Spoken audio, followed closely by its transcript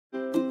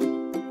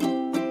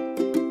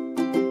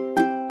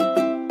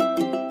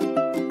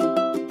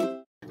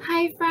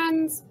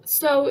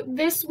So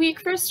this week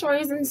for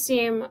Stories in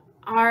STEAM,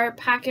 our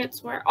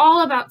packets were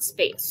all about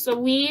space. So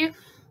we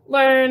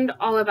learned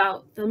all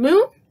about the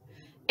moon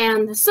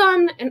and the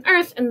sun and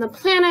Earth and the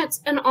planets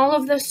and all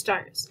of the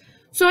stars.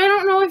 So I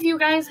don't know if you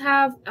guys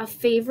have a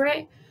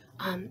favorite.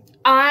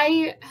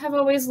 I have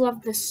always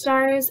loved the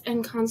stars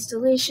and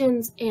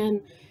constellations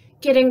and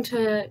getting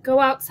to go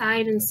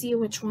outside and see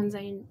which ones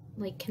I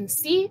can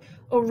see.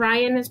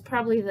 Orion is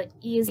probably the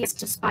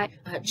easiest to spot.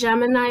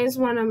 Gemini is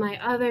one of my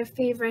other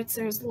favorites.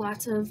 There's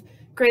lots of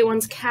great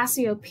ones.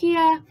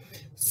 Cassiopeia.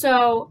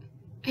 So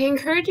I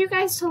encourage you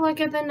guys to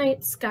look at the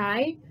night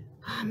sky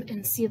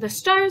and see the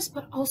stars,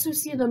 but also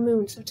see the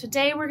moon. So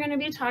today we're going to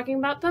be talking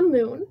about the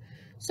moon.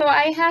 So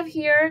I have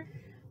here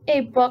a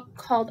book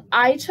called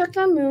I Took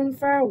the Moon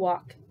for a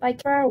Walk by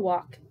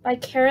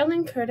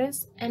Carolyn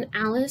Curtis and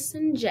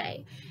Allison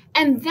J.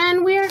 And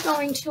then we are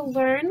going to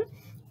learn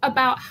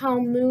about how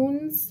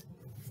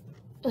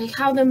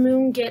how the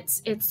moon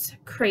gets its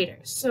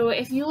craters. So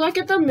if you look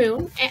at the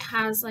moon, it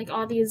has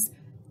all these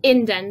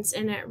indents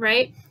in it,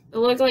 right? It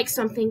looks like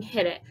something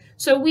hit it.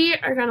 So we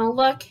are going to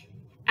look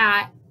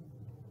at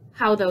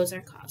how those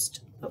are caused.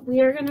 But we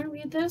are going to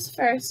read this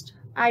first.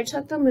 I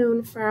Took the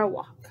Moon for a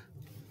Walk.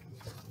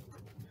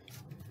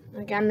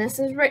 Again, this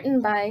is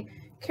written by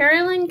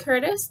Carolyn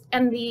Curtis,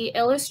 and the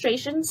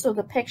illustrations, so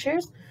the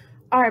pictures,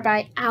 are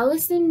by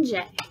Allison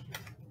J.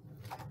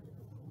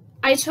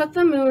 I took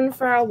the moon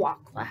for a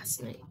walk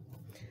last night.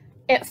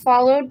 It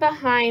followed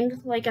behind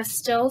like a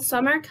still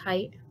summer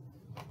kite,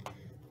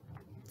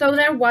 though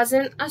there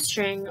wasn't a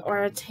string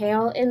or a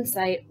tail in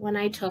sight when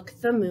I took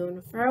the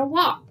moon for a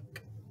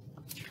walk.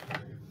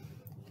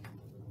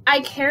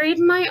 I carried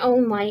my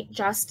own light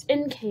just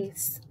in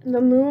case, and the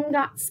moon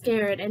got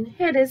scared and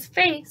hid his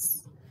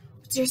face.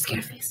 What's your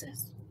scared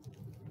faces?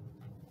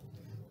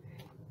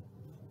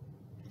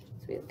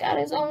 So he's got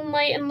his own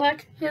light, and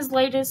look, his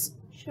light is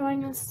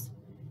showing us.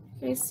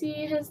 You guys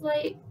see his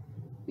light?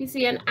 We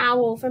see an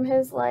owl from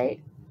his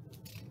light.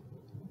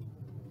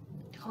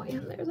 Oh,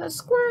 and there's a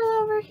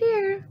squirrel over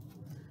here.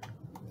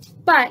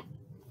 But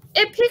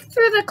it peeked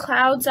through the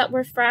clouds that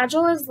were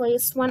fragile as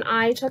lace when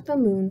I took the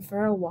moon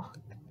for a walk.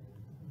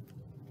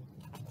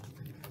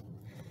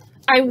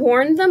 I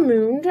warned the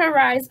moon to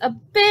rise a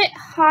bit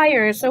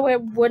higher so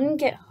it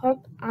wouldn't get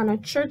hooked on a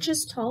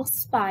church's tall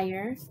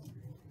spire.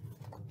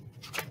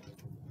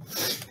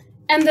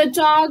 And the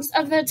dogs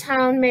of the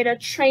town made a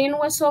train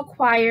whistle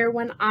choir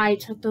when I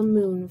took the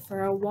moon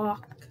for a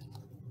walk.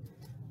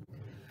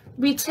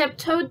 We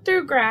tiptoed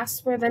through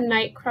grass where the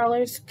night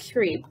crawlers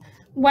creep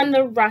when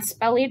the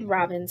rust-bellied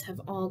robins have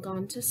all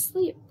gone to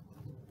sleep.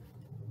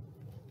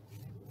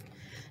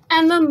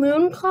 And the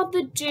moon called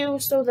the dew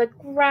so the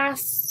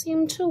grass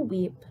seemed to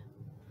weep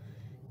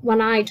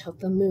when I took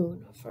the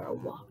moon for a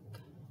walk.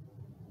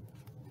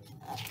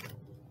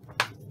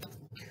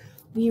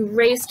 We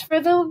raced for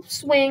the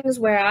swings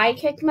where I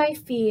kicked my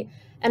feet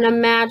and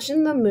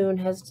imagined the moon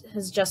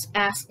has just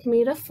asked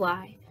me to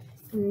fly.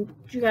 And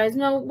do you guys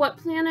know what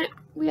planet?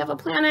 We have a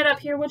planet up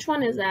here. Which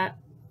one is that?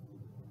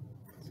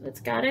 So it's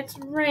got its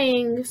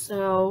ring,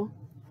 so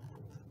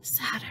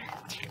Saturn.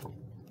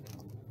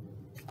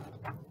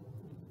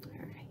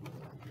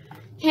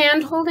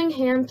 Hand holding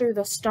hand through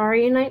the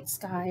starry night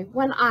sky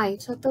when I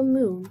took the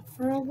moon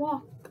for a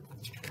walk.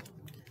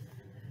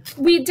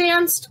 We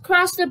danced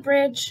across the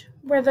bridge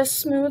where the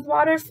smooth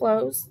water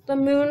flows. The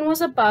moon was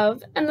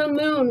above and the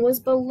moon was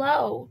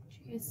below.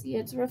 You can see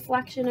its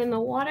reflection in the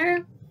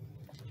water.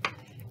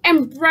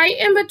 And right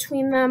in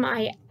between them,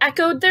 I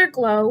echoed their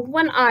glow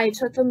when I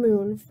took the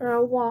moon for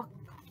a walk.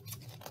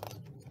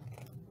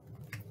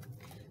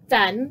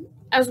 Then,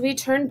 as we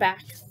turned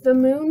back, the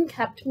moon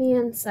kept me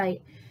in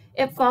sight.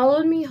 It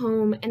followed me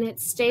home, and it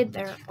stayed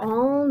there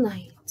all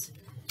night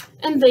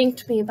and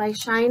thanked me by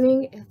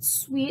shining its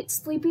sweet,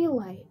 sleepy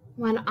light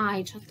when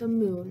I took the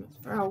moon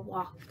for a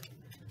walk.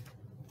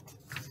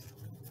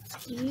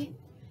 See?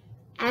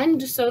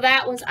 And so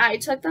that was I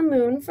Took the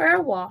Moon for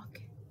a Walk.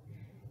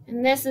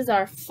 And this is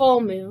our full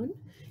moon.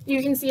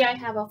 You can see I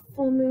have a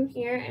full moon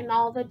here and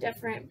all the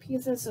different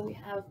pieces. So we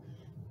have,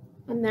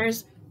 when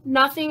there's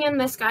nothing in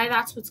the sky,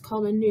 that's what's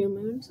called a new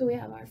moon. So we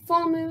have our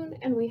full moon,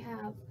 and we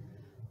have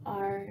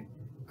our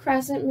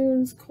crescent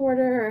moons,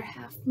 quarter or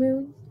half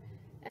moon.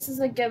 This is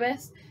a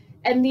gibbous.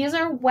 And these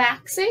are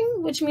waxing,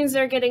 which means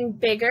they're getting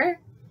bigger.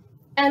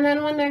 And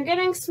then when they're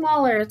getting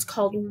smaller, it's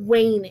called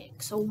waning.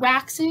 So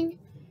waxing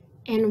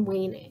and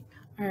waning.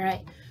 All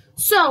right.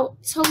 So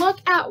to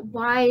look at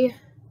why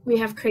we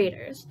have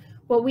craters,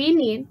 what we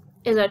need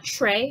is a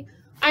tray.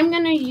 I'm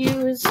going to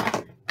use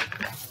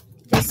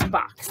this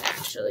box,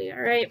 actually.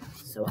 All right.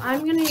 So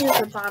I'm going to use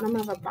the bottom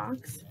of a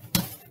box.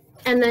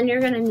 And then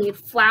you're going to need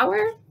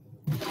flour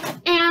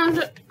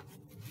and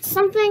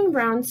something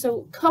brown.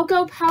 So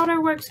cocoa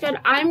powder works good.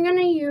 I'm going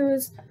to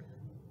use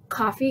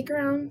coffee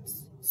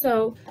grounds.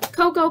 So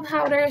cocoa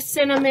powder,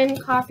 cinnamon,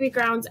 coffee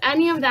grounds,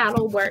 any of that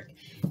will work.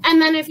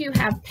 And then if you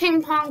have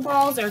ping pong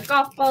balls or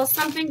golf balls,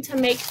 something to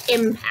make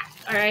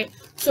impact, all right?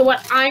 So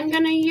what I'm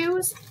going to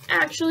use,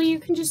 actually you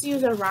can just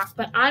use a rock,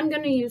 but I'm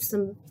going to use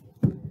some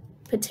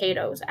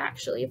potatoes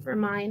actually for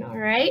mine, all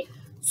right?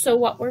 So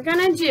what we're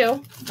gonna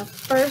do, the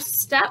first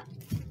step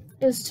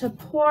is to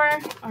pour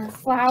our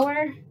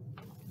flour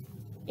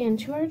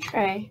into our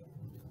tray,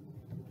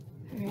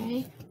 all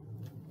right?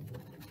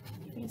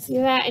 You see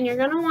that? And you're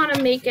gonna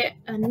wanna make it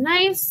a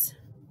nice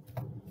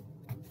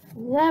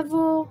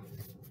level.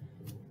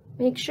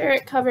 Make sure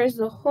it covers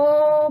the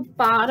whole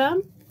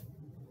bottom,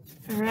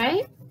 all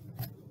right?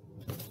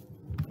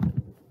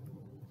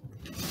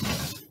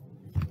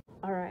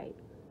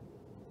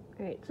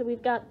 All right, so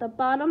we've got the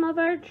bottom of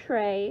our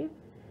tray,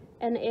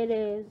 and it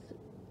is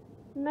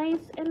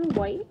nice and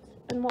white.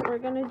 And what we're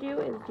gonna do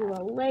is do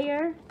a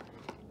layer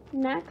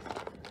next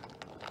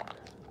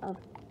of,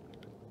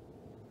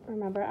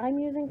 remember, I'm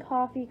using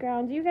coffee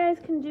grounds. You guys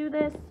can do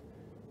this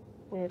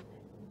with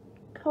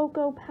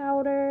cocoa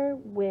powder,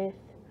 with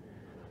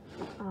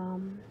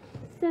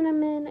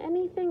cinnamon,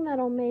 anything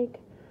that'll make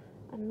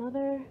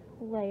another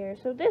layer.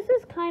 So this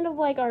is kind of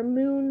like our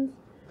moon's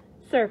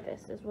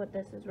surface is what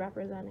this is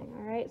representing,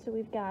 all right? So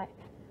we've got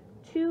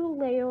 2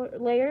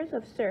 layers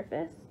of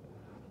surface.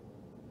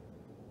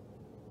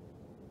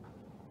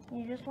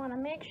 You just want to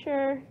make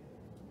sure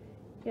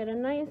you get a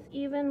nice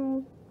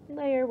even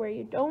layer where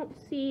you don't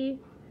see.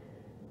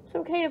 It's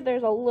okay if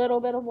there's a little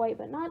bit of white,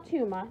 but not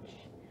too much.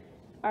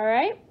 All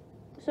right,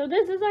 so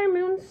this is our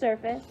moon's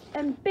surface,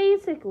 and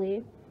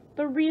basically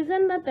the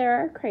reason that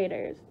there are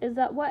craters is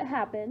that what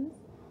happens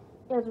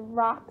is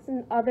rocks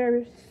and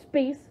other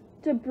space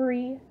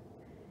debris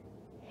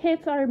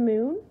hits our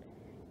moon,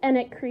 and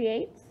it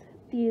creates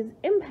these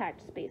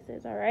impact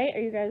spaces, all right?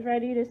 Are you guys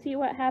ready to see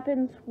what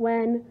happens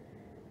when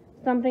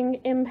something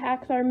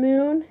impacts our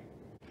moon?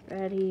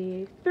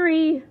 Ready?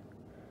 3,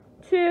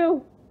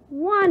 2,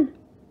 1.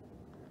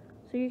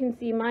 So you can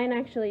see mine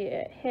actually,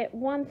 it hit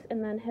once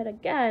and then hit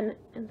again,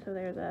 and so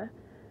there's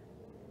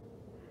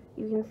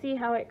you can see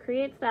how it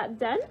creates that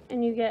dent,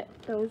 and you get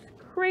those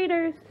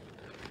craters.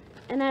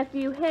 And if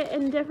you hit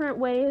in different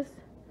ways,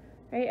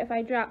 right, if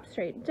I drop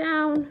straight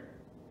down,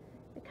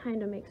 it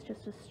kind of makes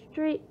just a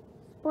straight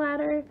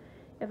splatter.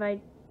 If I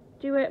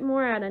do it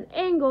more at an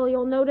angle,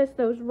 you'll notice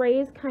those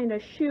rays kind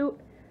of shoot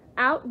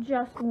out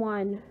just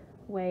one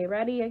way.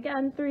 Ready?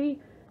 Again, 3,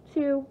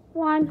 2,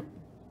 1.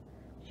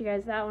 You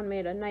guys, that one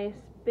made a nice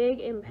big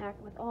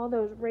impact with all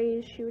those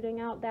rays shooting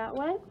out that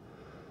way.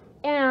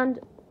 And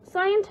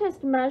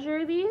scientists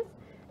measure these,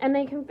 and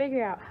they can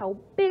figure out how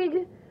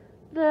big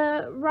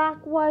the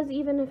rock was,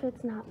 even if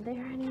it's not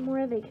there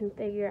anymore. They can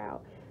figure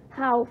out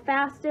how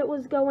fast it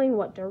was going,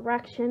 what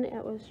direction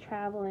it was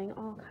traveling,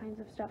 all kinds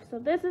of stuff. So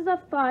this is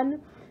a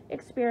fun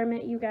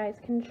experiment you guys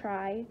can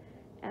try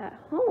at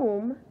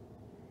home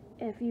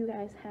if you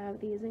guys have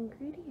these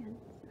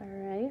ingredients, all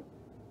right?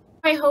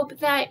 I hope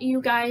that you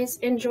guys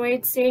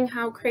enjoyed seeing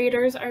how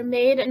craters are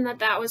made, and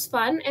that was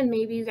fun, and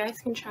maybe you guys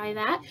can try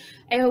that.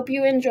 I hope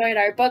you enjoyed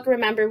our book.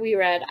 Remember, we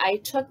read I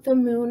Took the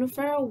Moon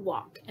for a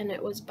Walk, and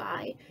it was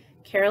by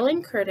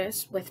Carolyn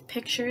Curtis with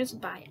pictures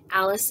by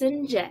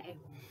Allison J.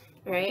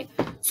 All right,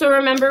 so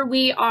remember,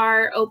 we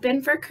are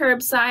open for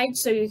curbside,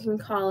 so you can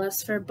call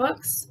us for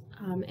books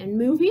and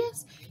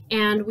movies.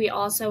 And we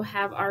also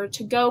have our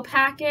to-go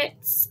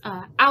packets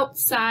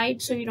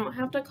outside, so you don't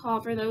have to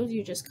call for those.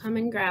 You just come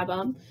and grab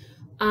them.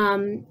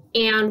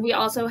 And we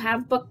also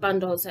have book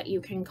bundles that you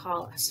can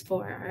call us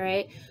for, all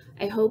right?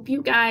 I hope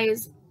you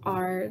guys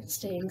are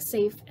staying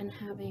safe and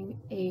having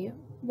a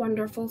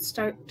wonderful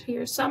start to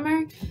your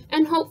summer,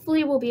 and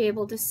hopefully we'll be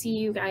able to see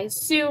you guys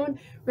soon.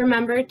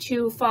 Remember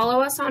to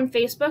follow us on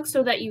Facebook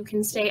so that you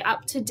can stay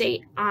up to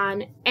date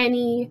on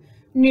any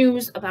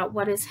news about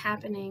what is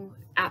happening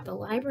at the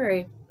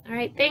library. All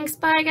right, thanks.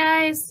 Bye,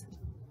 guys.